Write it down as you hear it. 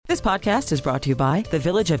This podcast is brought to you by the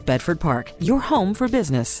Village of Bedford Park, your home for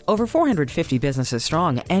business. Over 450 businesses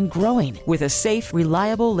strong and growing with a safe,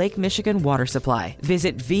 reliable Lake Michigan water supply.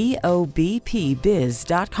 Visit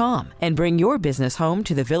VOBPBiz.com and bring your business home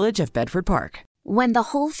to the Village of Bedford Park. When the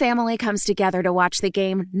whole family comes together to watch the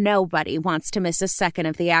game, nobody wants to miss a second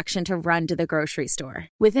of the action to run to the grocery store.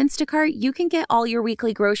 With Instacart, you can get all your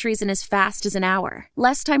weekly groceries in as fast as an hour.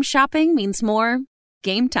 Less time shopping means more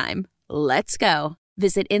game time. Let's go.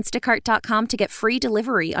 Visit instacart.com to get free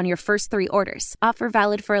delivery on your first 3 orders. Offer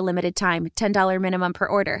valid for a limited time. $10 minimum per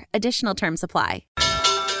order. Additional terms apply.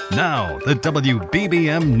 Now, the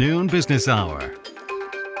WBBM Noon Business Hour.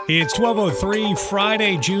 It's 12:03,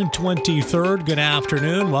 Friday, June 23rd. Good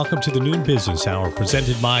afternoon. Welcome to the Noon Business Hour,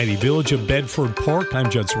 presented by the Village of Bedford Park. I'm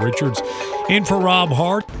Judson Richards, in for Rob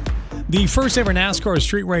Hart. The first ever NASCAR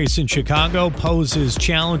street race in Chicago poses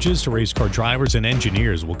challenges to race car drivers and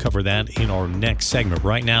engineers. We'll cover that in our next segment.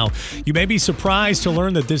 Right now, you may be surprised to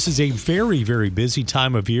learn that this is a very, very busy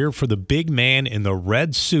time of year for the big man in the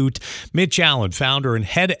red suit. Mitch Allen, founder and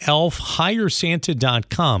head elf,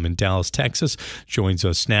 HireSanta.com in Dallas, Texas, joins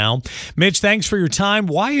us now. Mitch, thanks for your time.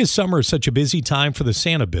 Why is summer such a busy time for the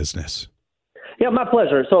Santa business? Yeah, my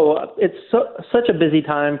pleasure. So it's such a busy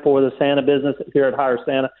time for the Santa business here at Hire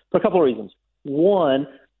Santa for a couple of reasons. One,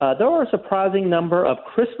 there are a surprising number of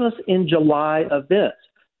Christmas in July events.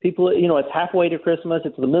 People, it's halfway to Christmas,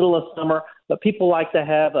 it's the middle of summer, but people like to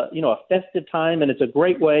have a festive time, and it's a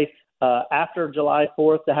great way after July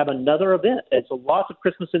 4th to have another event. And so lots of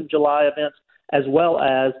Christmas in July events, as well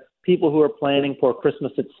as people who are planning for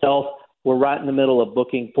Christmas itself. We're right in the middle of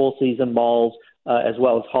booking full season malls as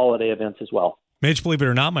well as holiday events as well. Mitch, believe it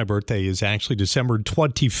or not, my birthday is actually December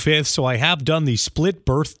 25th, so I have done the split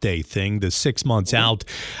birthday thing, the 6 months out,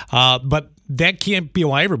 but that can't be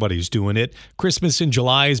why everybody's doing it. Christmas in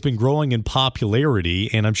July has been growing in popularity,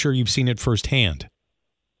 and I'm sure you've seen it firsthand.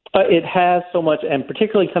 It has so much, and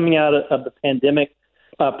particularly coming out of the pandemic.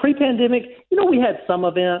 Pre-pandemic, we had some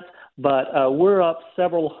events, but we're up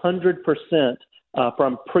several 100%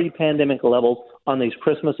 from pre-pandemic levels on these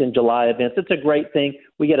Christmas in July events. It's a great thing.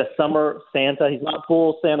 We get a summer Santa. He's not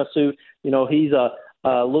full Santa suit. He's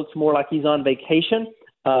looks more like he's on vacation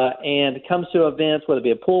and comes to events, whether it be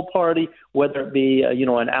a pool party, whether it be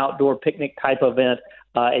an outdoor picnic type event,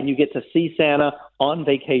 and you get to see Santa on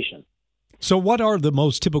vacation. So what are the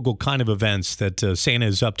most typical kind of events that Santa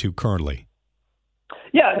is up to currently?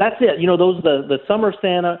 Yeah, that's it. Those the summer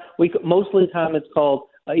Santa. Most of the time it's called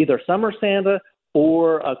either Summer Santa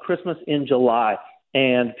or Christmas in July.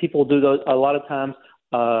 And people do those a lot of times,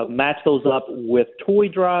 match those up with toy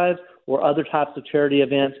drives or other types of charity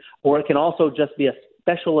events, or it can also just be a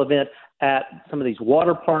special event at some of these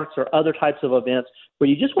water parks or other types of events where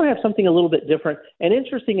you just want to have something a little bit different. And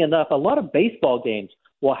interesting enough, a lot of baseball games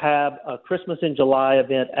will have a Christmas in July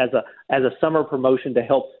event as a summer promotion to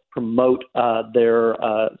help promote their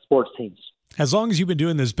sports teams. As long as you've been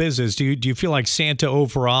doing this business, do you feel like Santa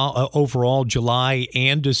overall, July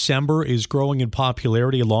and December is growing in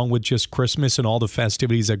popularity along with just Christmas and all the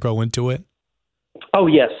festivities that go into it? Oh,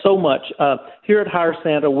 yes, so much. Here at Hire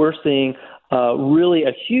Santa, we're seeing really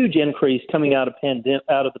a huge increase coming out of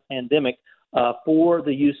the pandemic for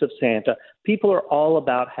the use of Santa. People are all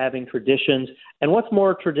about having traditions, and what's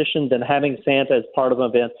more tradition than having Santa as part of an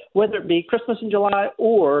event, whether it be Christmas in July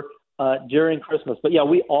or during Christmas. But yeah,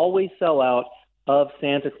 we always sell out of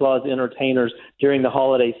Santa Claus entertainers during the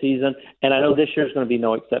holiday season, and I know this year is going to be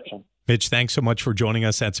no exception. Mitch, thanks so much for joining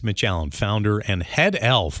us. That's Mitch Allen, founder and head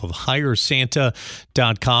elf of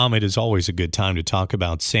HireSanta.com. It is always a good time to talk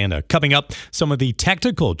about Santa. Coming up, some of the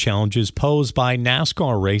technical challenges posed by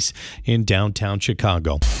NASCAR race in downtown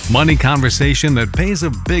Chicago. Money conversation that pays a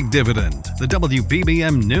big dividend. The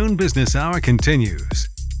WBBM Noon Business Hour continues.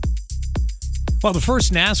 Well, the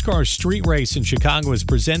first NASCAR street race in Chicago is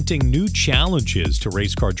presenting new challenges to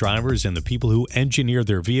race car drivers and the people who engineer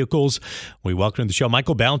their vehicles. We welcome to the show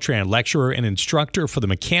Michael Beltran, lecturer and instructor for the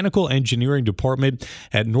Mechanical Engineering Department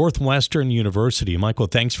at Northwestern University. Michael,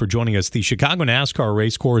 thanks for joining us. The Chicago NASCAR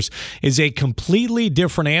race course is a completely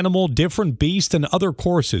different animal, different beast than other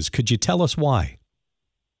courses. Could you tell us why?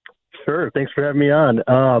 Sure. Thanks for having me on.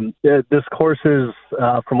 This course is,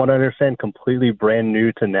 from what I understand, completely brand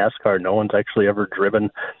new to NASCAR. No one's actually ever driven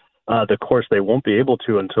the course. They won't be able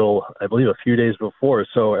to until, I believe, a few days before.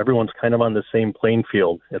 So everyone's kind of on the same playing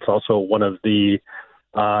field. It's also one of the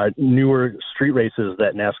newer street races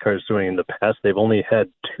that NASCAR is doing. In the past, they've only had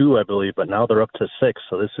 2, I believe, but now they're up to 6.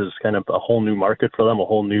 So this is kind of a whole new market for them, a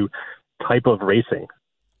whole new type of racing.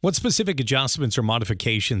 What specific adjustments or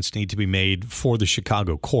modifications need to be made for the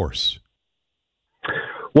Chicago course?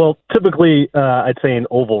 Well, typically, I'd say in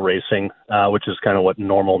oval racing, which is kind of what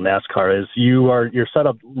normal NASCAR is, you're set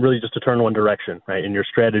up really just to turn one direction, right? And your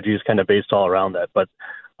strategy is kind of based all around that. But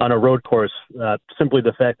on a road course, simply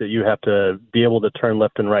the fact that you have to be able to turn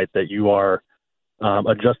left and right, that you are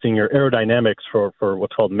adjusting your aerodynamics for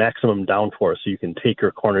what's called maximum downforce, so you can take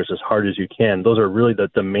your corners as hard as you can. Those are really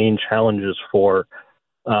the main challenges for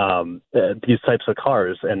these types of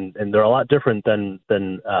cars, and they're a lot different than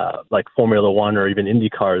like Formula One or even Indy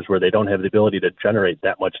cars, where they don't have the ability to generate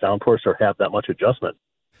that much downforce or have that much adjustment.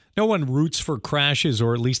 No one roots for crashes,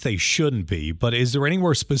 or at least they shouldn't be. But is there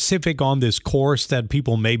anywhere specific on this course that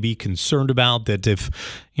people may be concerned about, that if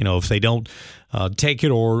they don't take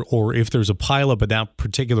it, or if there's a pileup in that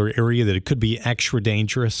particular area, that it could be extra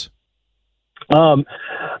dangerous? It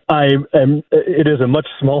is a much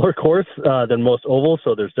smaller course than most ovals,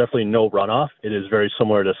 so there's definitely no runoff. It is very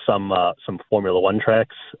similar to some Formula One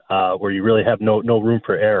tracks where you really have no room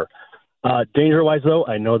for error. Danger-wise, though,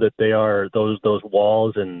 I know that they are those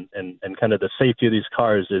walls and kind of the safety of these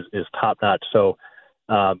cars is top-notch. So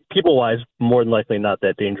people-wise, more than likely not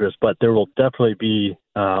that dangerous, but there will definitely be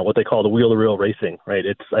what they call the wheel-to-wheel racing, right?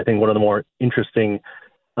 It's, I think, one of the more interesting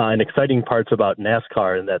and exciting parts about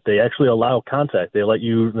NASCAR, in that they actually allow contact. They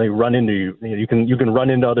run into you. You can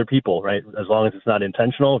run into other people, right? As long as it's not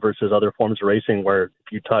intentional, versus other forms of racing where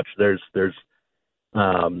if you touch, there's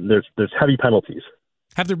heavy penalties.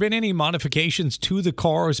 Have there been any modifications to the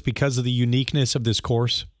cars because of the uniqueness of this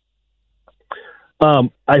course? I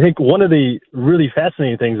think one of the really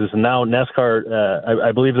fascinating things is now NASCAR,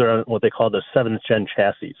 I believe they're on what they call the 7th gen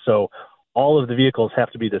chassis. So all of the vehicles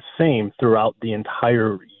have to be the same throughout the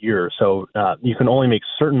entire year. So you can only make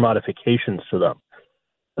certain modifications to them.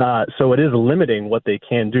 So it is limiting what they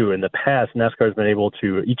can do. In the past, NASCAR has been able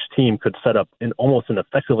to, each team could set up almost an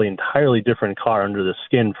effectively entirely different car under the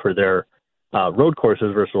skin for their road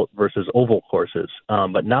courses versus oval courses.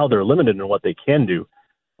 But now they're limited in what they can do.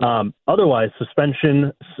 Otherwise,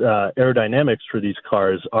 suspension aerodynamics for these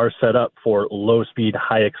cars are set up for low speed,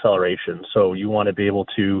 high acceleration. So you want to be able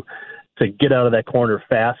to get out of that corner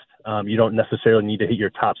fast. You don't necessarily need to hit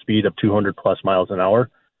your top speed of 200 plus miles an hour.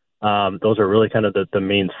 Those are really kind of the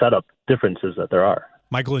main setup differences that there are.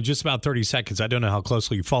 Michael, in just about 30 seconds, I don't know how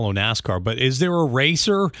closely you follow NASCAR, but is there a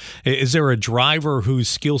racer, is there a driver whose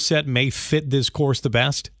skill set may fit this course the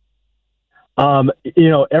best?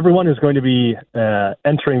 Everyone is going to be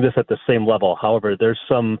entering this at the same level. However, there's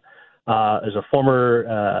as a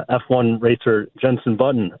former F1 racer, Jenson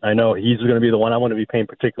Button, I know he's going to be the one I want to be paying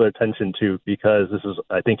particular attention to, because this is,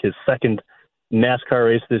 I think, his second NASCAR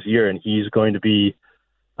race this year, and he's going to be,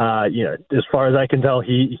 as far as I can tell,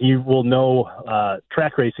 he will know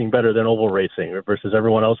track racing better than oval racing, versus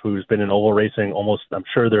everyone else who's been in oval racing almost, I'm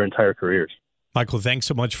sure, their entire careers. Michael, thanks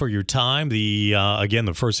so much for your time. The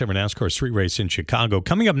first ever NASCAR street race in Chicago.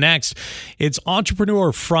 Coming up next, it's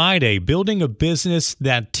Entrepreneur Friday, building a business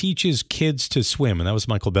that teaches kids to swim. And that was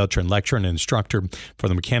Michael Beltran, lecturer and instructor for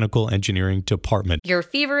the Mechanical Engineering Department. Your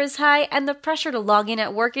fever is high and the pressure to log in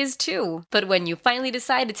at work is too. But when you finally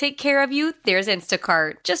decide to take care of you, there's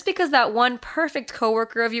Instacart. Just because that one perfect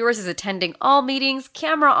coworker of yours is attending all meetings,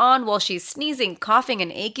 camera on while she's sneezing, coughing,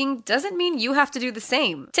 and aching, doesn't mean you have to do the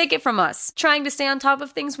same. Take it from us. Trying to stay on top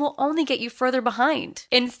of things will only get you further behind.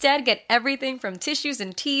 Instead, get everything from tissues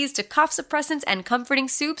and teas to cough suppressants and comforting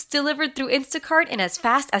soups delivered through Instacart in as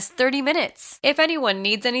fast as 30 minutes. If anyone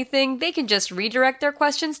needs anything, they can just redirect their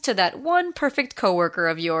questions to that one perfect coworker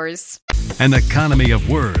of yours. An economy of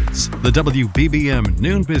words. The WBBM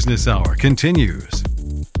Noon Business Hour continues.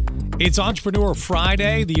 It's Entrepreneur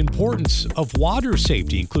Friday. The importance of water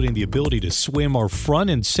safety, including the ability to swim, are front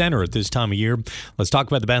and center at this time of year. Let's talk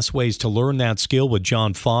about the best ways to learn that skill with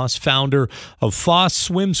John Foss, founder of Foss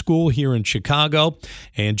Swim School here in Chicago.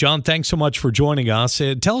 And John, thanks so much for joining us.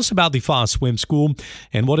 Tell us about the Foss Swim School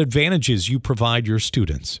and what advantages you provide your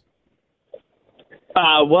students.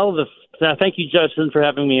 Thank you, Justin, for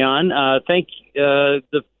having me on.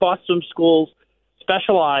 The Foss Swim Schools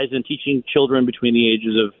specialize in teaching children between the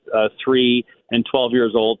ages of 3 and 12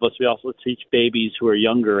 years old, but we also teach babies who are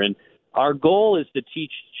younger. And our goal is to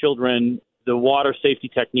teach children the water safety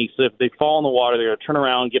techniques. So if they fall in the water, they're going to turn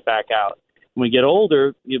around and get back out. When we get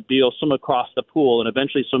older, you'll be able to swim across the pool and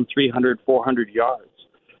eventually swim 300, 400 yards.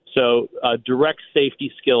 So direct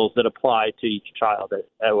safety skills that apply to each child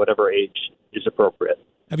at whatever age is appropriate.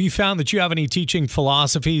 Have you found that you have any teaching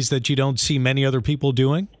philosophies that you don't see many other people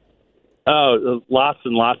doing? Oh, lots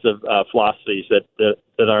and lots of philosophies that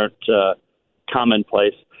aren't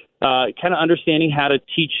commonplace. Kind of understanding how to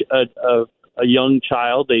teach a young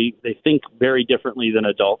child. They think very differently than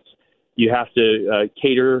adults. You have to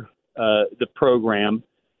cater the program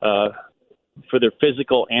for their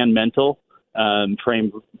physical and mental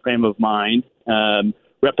frame of mind.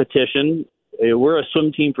 Repetition. We're a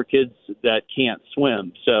swim team for kids that can't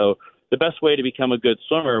swim. So the best way to become a good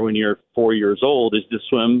swimmer when you're 4 years old is to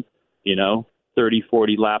swim, 30,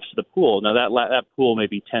 40 laps of the pool. Now that pool may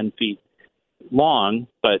be 10 feet long,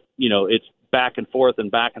 but it's back and forth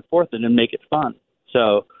and then make it fun.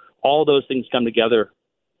 So all those things come together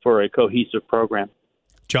for a cohesive program.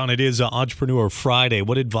 John, it is Entrepreneur Friday.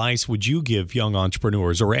 What advice would you give young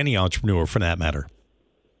entrepreneurs, or any entrepreneur for that matter?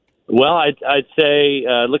 Well, I'd say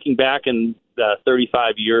looking back in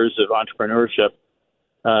 35 years of entrepreneurship,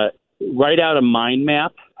 write out a mind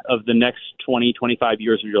map of the next 20, 25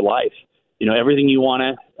 years of your life. Everything you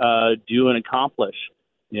want to do and accomplish.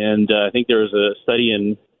 And I think there was a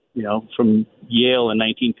study from Yale in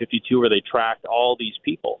 1952 where they tracked all these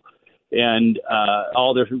people and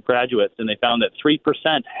all their graduates, and they found that 3%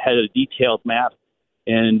 had a detailed map,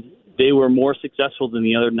 and they were more successful than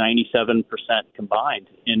the other 97% combined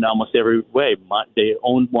in almost every way. They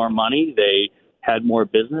owned more money, they had more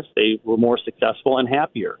business, they were more successful and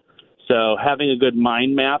happier. So having a good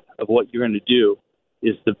mind map of what you're going to do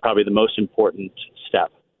is probably the most important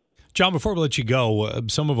step. John, before we let you go,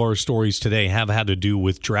 some of our stories today have had to do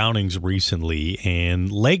with drownings recently, and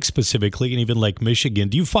lakes specifically, and even Lake Michigan.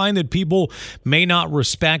 Do you find that people may not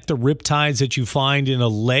respect the riptides that you find in a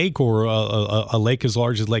lake, or a lake as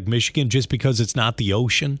large as Lake Michigan, just because it's not the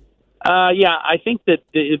ocean? Yeah, I think that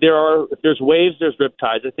if there's waves, there's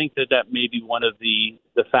riptides. I think that may be one of the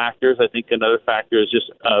factors. I think another factor is just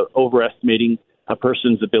overestimating a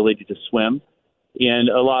person's ability to swim. And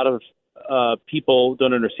a lot of people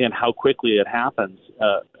don't understand how quickly it happens.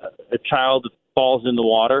 A child falls in the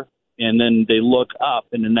water, and then they look up,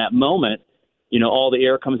 and in that moment, all the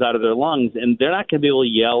air comes out of their lungs, and they're not going to be able to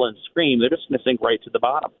yell and scream. They're just going to sink right to the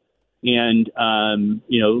bottom. And,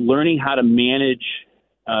 learning how to manage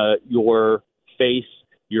your face,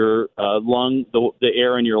 your the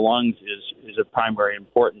air in your lungs is of primary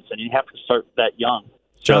importance, and you have to start that young.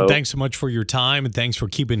 John, thanks so much for your time, and thanks for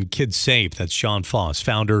keeping kids safe. That's John Foss,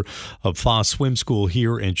 founder of Foss Swim School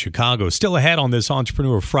here in Chicago. Still ahead on this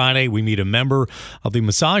Entrepreneur Friday, we meet a member of the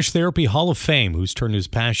Massage Therapy Hall of Fame who's turned his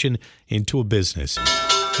passion into a business.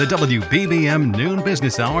 The WBBM Noon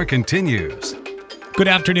Business Hour continues. Good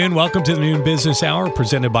afternoon. Welcome to the Noon Business Hour,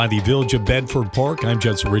 presented by the Village of Bedford Park. I'm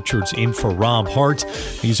Judson Richards, in for Rob Hart.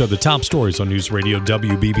 These are the top stories on News Radio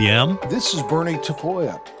WBBM. This is Bernie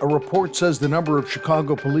Tafoya. A report says the number of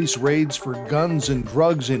Chicago police raids for guns and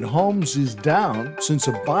drugs in homes is down since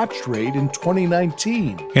a botched raid in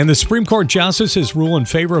 2019. And the Supreme Court justices rule in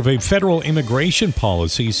favor of a federal immigration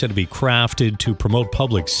policy said to be crafted to promote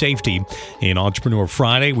public safety. In Entrepreneur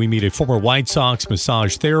Friday, we meet a former White Sox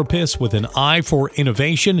massage therapist with an eye for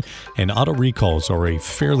innovation, and auto recalls are a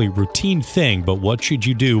fairly routine thing, but what should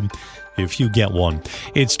you do if you get one?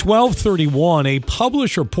 It's 12:31. A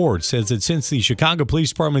published report says that since the Chicago Police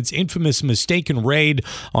Department's infamous mistaken raid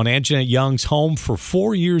on Anjanette Young's home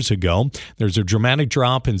 4 years ago, there's a dramatic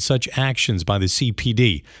drop in such actions by the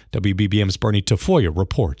CPD. WBBM's Bernie Tafoya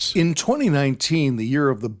reports. In 2019, the year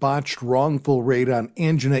of the botched wrongful raid on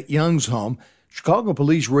Anjanette Young's home, Chicago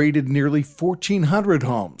police raided nearly 1,400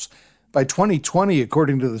 homes. By 2020,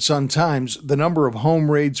 according to the Sun-Times, the number of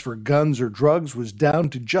home raids for guns or drugs was down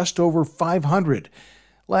to just over 500.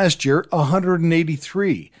 Last year,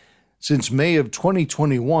 183. Since May of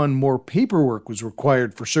 2021, more paperwork was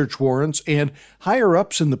required for search warrants, and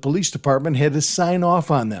higher-ups in the police department had to sign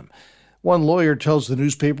off on them. One lawyer tells the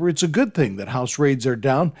newspaper it's a good thing that house raids are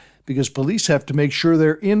down because police have to make sure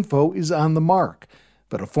their info is on the mark.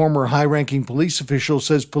 But a former high-ranking police official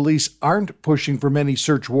says police aren't pushing for many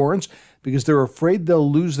search warrants because they're afraid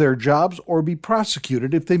they'll lose their jobs or be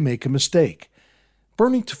prosecuted if they make a mistake.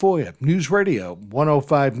 Bernie Tafoya, News Radio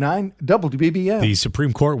 105.9 WBBM. The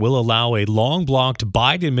Supreme Court will allow a long-blocked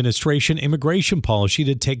Biden administration immigration policy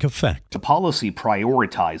to take effect. The policy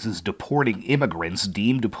prioritizes deporting immigrants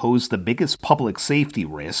deemed to pose the biggest public safety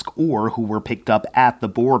risk or who were picked up at the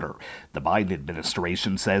border. The Biden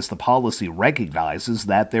administration says the policy recognizes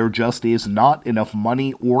that there just is not enough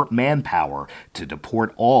money or manpower to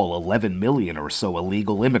deport all 11 million or so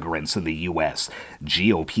illegal immigrants in the U.S.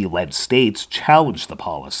 GOP-led states challenged the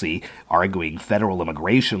policy, arguing federal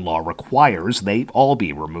immigration law requires they all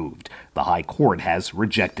be removed. The High Court has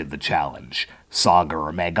rejected the challenge.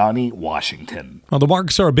 Sagar Meghani, Washington. Well, the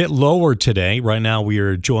marks are a bit lower today. Right now, we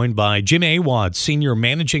are joined by Jim Awad, Senior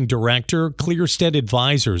Managing Director, Clearstead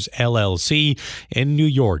Advisors, LLC in New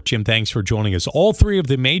York. Jim, thanks for joining us. All three of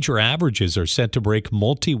the major averages are set to break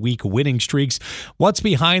multi-week winning streaks. What's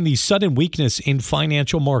behind the sudden weakness in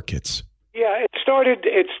financial markets? Yeah, it started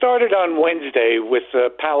started on Wednesday with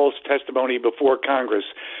Powell's testimony before Congress,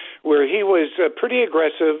 where he was pretty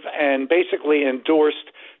aggressive and basically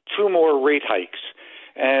endorsed 2 more rate hikes.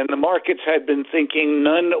 And the markets had been thinking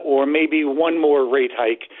none or maybe 1 more rate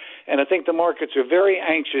hike. And I think the markets are very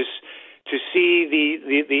anxious to see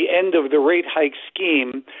the end of the rate hike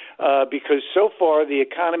scheme because so far the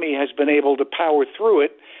economy has been able to power through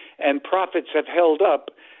it and profits have held up.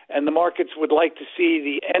 And the markets would like to see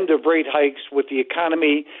the end of rate hikes with the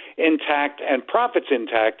economy intact and profits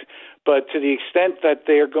intact. But to the extent that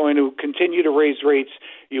they're going to continue to raise rates,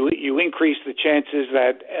 you increase the chances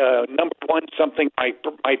that, number one, something might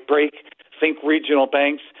break, think regional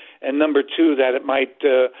banks, and number two, that it might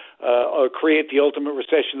create the ultimate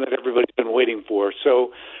recession that everybody's been waiting for.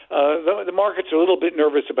 So the markets are a little bit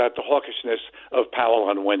nervous about the hawkishness of Powell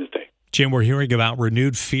on Wednesday. Jim, we're hearing about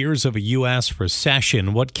renewed fears of a U.S.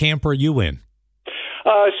 recession. What camp are you in?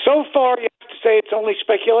 So far, you have to say it's only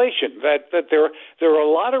speculation. That there are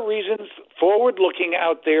a lot of reasons forward-looking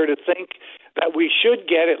out there to think that we should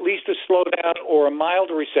get at least a slowdown or a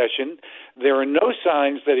mild recession. There are no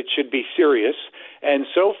signs that it should be serious, and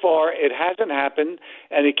so far it hasn't happened,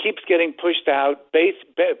 and it keeps getting pushed out based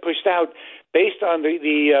on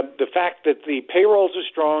the fact that the payrolls are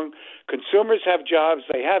strong, consumers have jobs,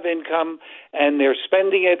 they have income, and they're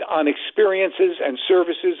spending it on experiences and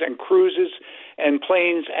services and cruises and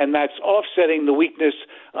planes, and that's offsetting the weakness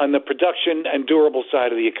on the production and durable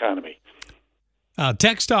side of the economy.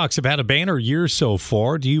 Tech stocks have had a banner year so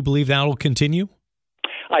far. Do you believe that will continue?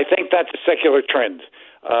 I think that's a secular trend.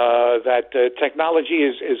 That technology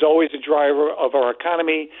is always a driver of our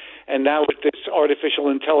economy, and now with this artificial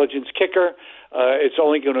intelligence kicker, it's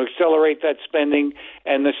only going to accelerate that spending.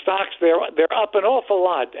 And the stocks, they're up an awful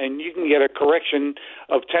lot, and you can get a correction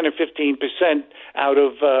of 10 or 15% out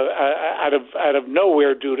of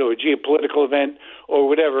nowhere due to a geopolitical event or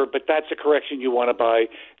whatever. But that's a correction you want to buy.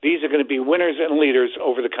 These are going to be winners and leaders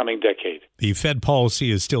over the coming decade. The Fed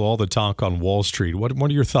policy is still all the talk on Wall Street. What are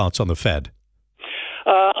your thoughts on the Fed?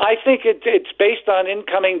 I think it's based on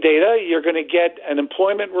incoming data. You're going to get an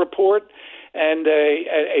employment report and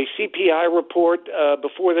a CPI report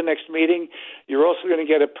before the next meeting. You're also going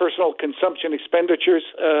to get a personal consumption expenditures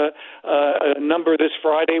number this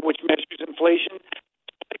Friday, which measures inflation.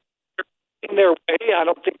 In their way, I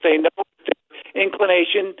don't think they know. Their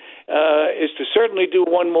inclination is to certainly do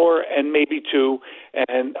 1 more and maybe 2,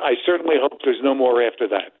 and I certainly hope there's no more after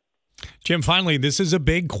that. Jim, finally, this is a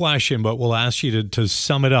big question, but we'll ask you to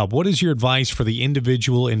sum it up. What is your advice for the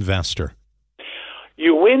individual investor?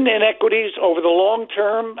 You win in equities over the long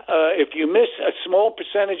term. If you miss a small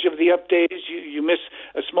percentage of the up days, you miss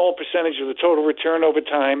a small percentage of the total return over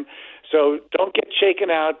time. So don't get shaken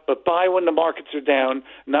out, but buy when the markets are down,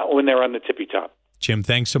 not when they're on the tippy top. Jim,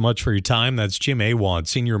 thanks so much for your time. That's Jim Awad,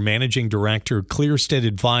 Senior Managing Director, Clearstead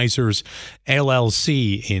Advisors,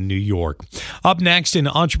 LLC in New York. Up next in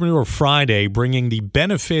Entrepreneur Friday, bringing the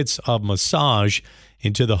benefits of massage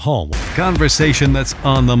into the home. Conversation that's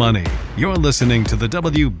on the money. You're listening to the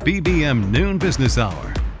WBBM Noon Business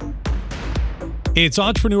Hour. It's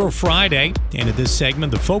Entrepreneur Friday, and in this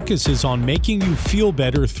segment, the focus is on making you feel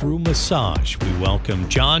better through massage. We welcome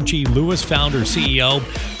John G. Lewis, founder, CEO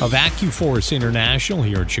of AccuForce International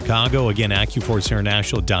here in Chicago. Again,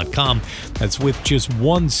 AccuForceInternational.com. That's with just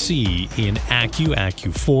 1 C in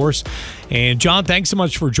AccuForce. And John, thanks so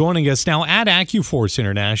much for joining us. Now, at AccuForce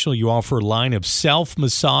International, you offer a line of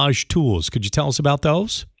self-massage tools. Could you tell us about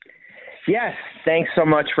those? Yes, thanks so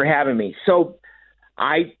much for having me. So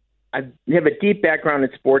I have a deep background in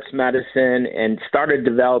sports medicine and started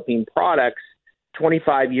developing products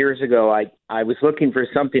 25 years ago. I was looking for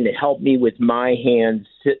something to help me with my hands,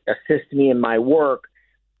 assist me in my work,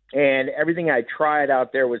 and everything I tried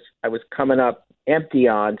out there I was coming up empty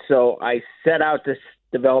on. So I set out to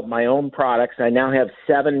develop my own products. I now have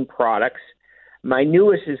 7 products. My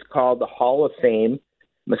newest is called the Hall of Fame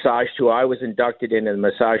massage tool. I was inducted into the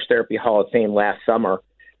Massage Therapy Hall of Fame last summer.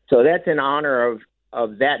 So that's in honor of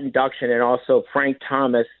that induction, and also Frank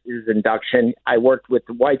Thomas's induction. I worked with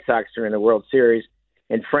the White Sox during the World Series,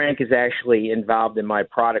 and Frank is actually involved in my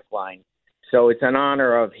product line. So it's in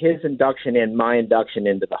honor of his induction and my induction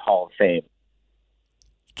into the Hall of Fame.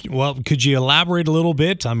 Well, could you elaborate a little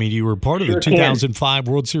bit? I mean, you were part of the 2005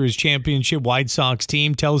 World Series championship White Sox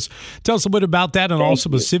team. Tell us a little bit about that, and also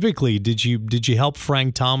specifically, did you help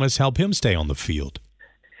Frank Thomas help him stay on the field?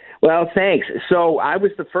 Well, thanks. So I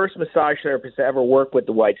was the first massage therapist to ever work with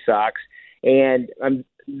the White Sox, and I'm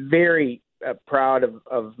very proud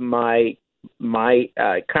of my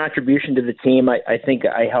contribution to the team. I think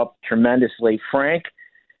I helped tremendously. Frank,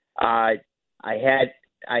 I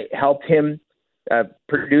helped him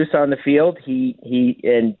produce on the field.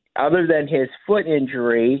 And other than his foot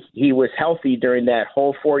injury, he was healthy during that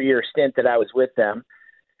whole 4-year stint that I was with them.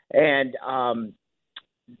 And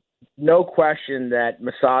no question that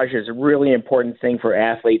massage is a really important thing for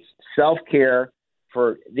athletes. Self-care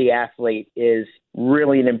for the athlete is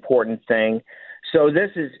really an important thing. So this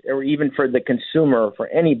is, or even for the consumer, for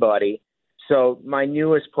anybody. So my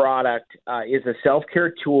newest product is a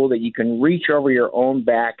self-care tool that you can reach over your own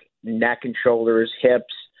back, neck and shoulders,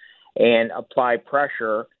 hips, and apply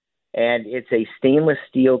pressure. And it's a stainless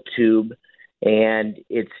steel tube, and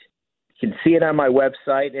you can see it on my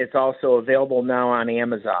website. It's also available now on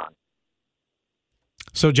Amazon.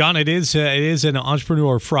 So, John, it is an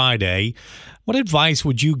Entrepreneur Friday. What advice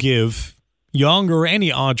would you give young or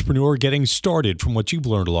any entrepreneur getting started from what you've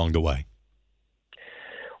learned along the way?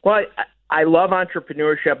 Well, I love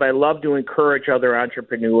entrepreneurship. I love to encourage other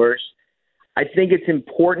entrepreneurs. I think it's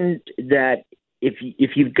important that if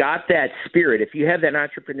you've got that spirit, if you have that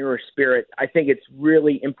entrepreneur spirit, I think it's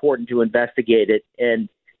really important to investigate it. And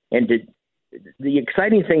the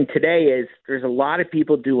exciting thing today is there's a lot of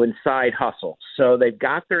people doing side hustles. So they've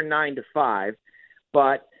got their 9 to 5,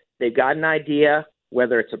 but they've got an idea,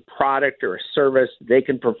 whether it's a product or a service they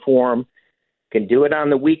can perform, can do it on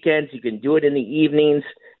the weekends, you can do it in the evenings.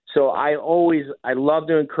 So I love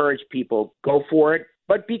to encourage people, go for it,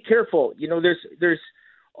 but be careful. There's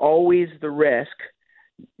always the risk.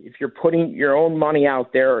 If you're putting your own money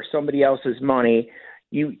out there or somebody else's money,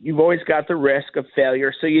 you've always got the risk of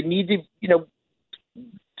failure. So you need to,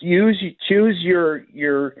 choose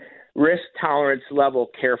your risk tolerance level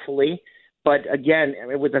carefully. But again,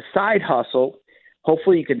 with a side hustle,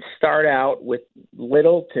 hopefully you can start out with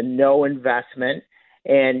little to no investment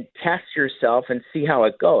and test yourself and see how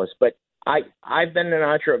it goes. But I've been an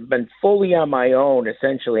entrepreneur, been fully on my own,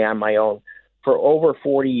 essentially on my own, for over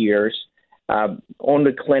 40 years. Owned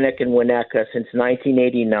a clinic in Winnetka since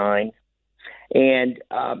 1989, and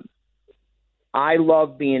I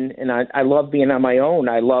love being on my own.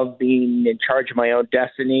 I love being in charge of my own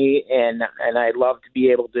destiny, and I love to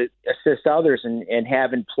be able to assist others and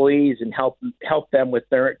have employees and help them with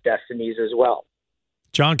their destinies as well.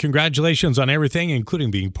 John, congratulations on everything,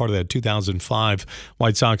 including being part of that 2005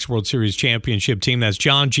 White Sox World Series championship team. That's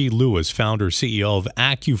John G. Lewis, founder, CEO of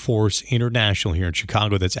AccuForce International here in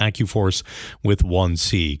Chicago. That's AccuForce with 1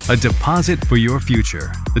 C. A deposit for your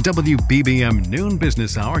future. The WBBM Noon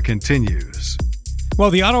Business Hour continues. Well,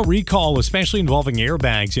 the auto recall, especially involving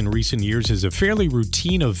airbags in recent years, is a fairly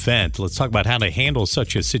routine event. Let's talk about how to handle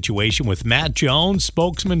such a situation with Matt Jones,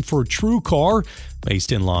 spokesman for TrueCar,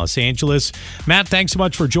 based in Los Angeles. Matt, thanks so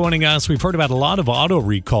much for joining us. We've heard about a lot of auto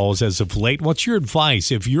recalls as of late. What's your advice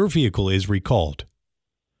if your vehicle is recalled?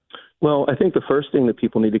 Well, I think the first thing that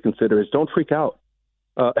people need to consider is don't freak out.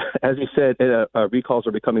 As you said, recalls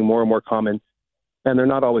are becoming more and more common, and they're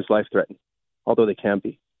not always life-threatening, although they can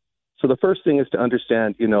be. So the first thing is to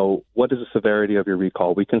understand, what is the severity of your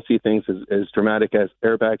recall? We can see things as dramatic as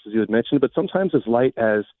airbags, as you had mentioned, but sometimes as light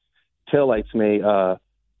as taillights may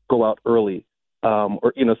go out early,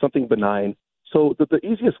 or something benign. So the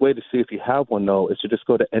easiest way to see if you have one, though, is to just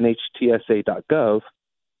go to nhtsa.gov,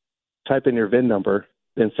 type in your VIN number,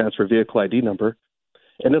 then stands for vehicle ID number,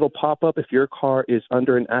 and it'll pop up if your car is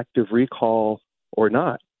under an active recall or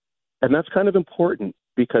not. And that's kind of important,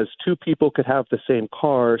 because two people could have the same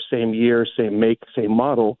car, same year, same make, same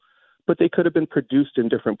model, but they could have been produced in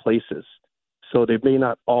different places. So they may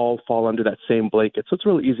not all fall under that same blanket. So it's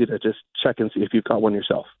really easy to just check and see if you've got one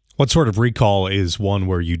yourself. What sort of recall is one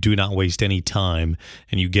where you do not waste any time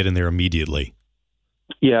and you get in there immediately?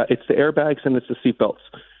 Yeah, it's the airbags and it's the seatbelts.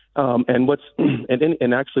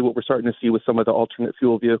 And actually what we're starting to see with some of the alternate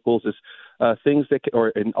fuel vehicles is things that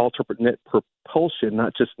or an alternate propulsion,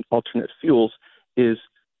 not just alternate fuels, is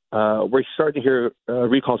we're starting to hear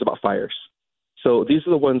recalls about fires. So these are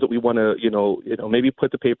the ones that we want to, maybe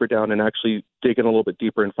put the paper down and actually dig in a little bit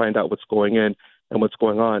deeper and find out what's going in and what's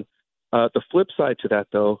going on. The flip side to that,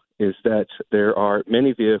 though, is that there are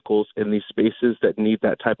many vehicles in these spaces that need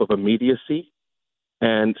that type of immediacy.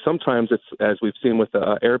 And sometimes it's, as we've seen with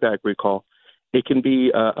the airbag recall, it can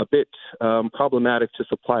be a bit problematic to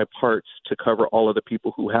supply parts to cover all of the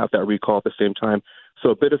people who have that recall at the same time. So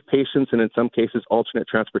a bit of patience, and in some cases, alternate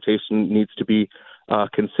transportation needs to be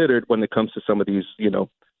considered when it comes to some of these,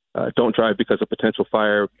 don't drive because of potential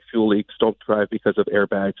fire, fuel leaks, don't drive because of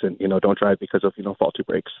airbags, and, don't drive because of, faulty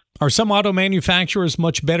brakes. Are some auto manufacturers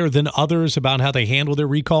much better than others about how they handle their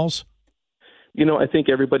recalls? I think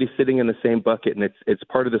everybody's sitting in the same bucket, and it's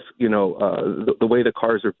part of this, the way the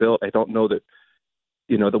cars are built. I don't know that,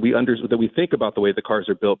 that we think about the way the cars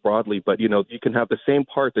are built broadly, but, you can have the same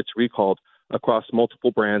part that's recalled across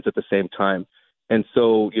multiple brands at the same time. And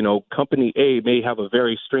so, company A may have a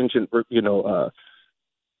very stringent,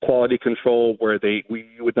 quality control where we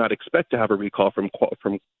would not expect to have a recall from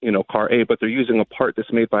car A, but they're using a part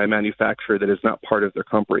that's made by a manufacturer that is not part of their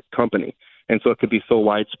company. And so it could be so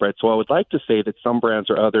widespread. So I would like to say that some brands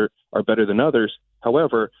are better than others.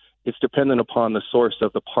 However, it's dependent upon the source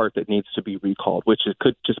of the part that needs to be recalled, which it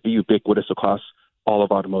could just be ubiquitous across all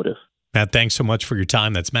of automotive. Matt, thanks so much for your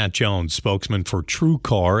time. That's Matt Jones, spokesman for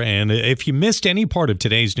TrueCar. And if you missed any part of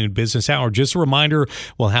today's Noon Business Hour, just a reminder,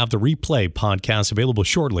 we'll have the replay podcast available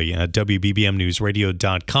shortly at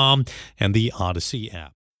WBBMNewsRadio.com and the Odyssey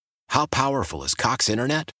app. How powerful is Cox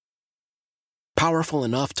Internet? Powerful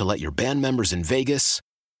enough to let your band members in Vegas,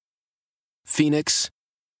 Phoenix,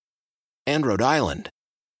 and Rhode Island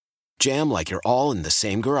jam like you're all in the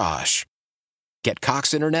same garage. Get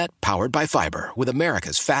Cox Internet powered by fiber with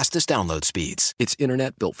America's fastest download speeds. It's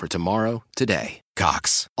internet built for tomorrow, today.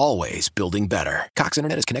 Cox, always building better. Cox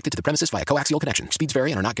Internet is connected to the premises via coaxial connection. Speeds vary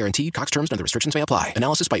and are not guaranteed. Cox terms and other restrictions may apply.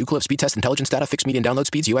 Analysis by Ookla of Speed Test Intelligence Data. Fixed median download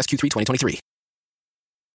speeds. US Q3 2023.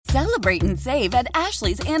 Celebrate and save at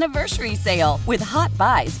Ashley's Anniversary Sale. With Hot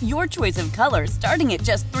Buys, your choice of colors starting at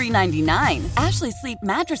just $3.99. Ashley Sleep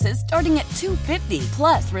mattresses starting at $2.50.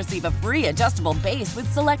 Plus, receive a free adjustable base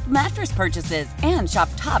with select mattress purchases. And shop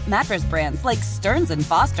top mattress brands like Stearns &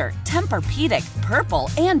 Foster, Tempur-Pedic, Purple,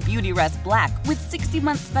 and Beautyrest Black with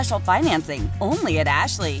 60-month special financing. Only at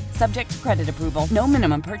Ashley. Subject to credit approval. No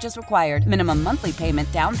minimum purchase required. Minimum monthly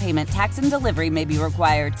payment, down payment, tax, and delivery may be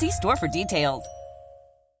required. See store for details.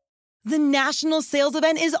 The national sales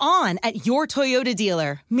event is on at your Toyota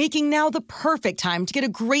dealer, making now the perfect time to get a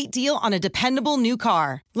great deal on a dependable new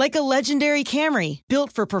car. Like a legendary Camry,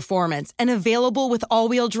 built for performance and available with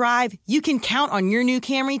all-wheel drive, you can count on your new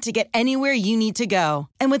Camry to get anywhere you need to go.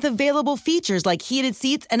 And with available features like heated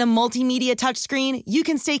seats and a multimedia touchscreen, you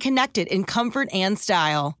can stay connected in comfort and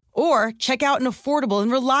style. Or check out an affordable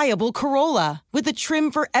and reliable Corolla with a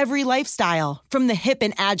trim for every lifestyle. From the hip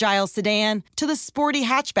and agile sedan to the sporty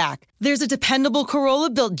hatchback, there's a dependable Corolla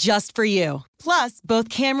built just for you. Plus, both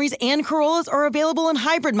Camrys and Corollas are available in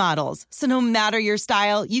hybrid models. So no matter your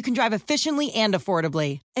style, you can drive efficiently and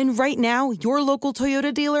affordably. And right now, your local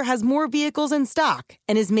Toyota dealer has more vehicles in stock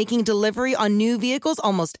and is making delivery on new vehicles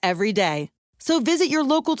almost every day. So visit your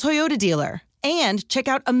local Toyota dealer. And check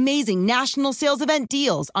out amazing national sales event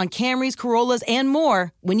deals on Camrys, Corollas, and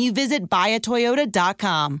more when you visit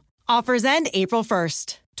buyatoyota.com. Offers end April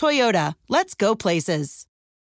 1st. Toyota, let's go places.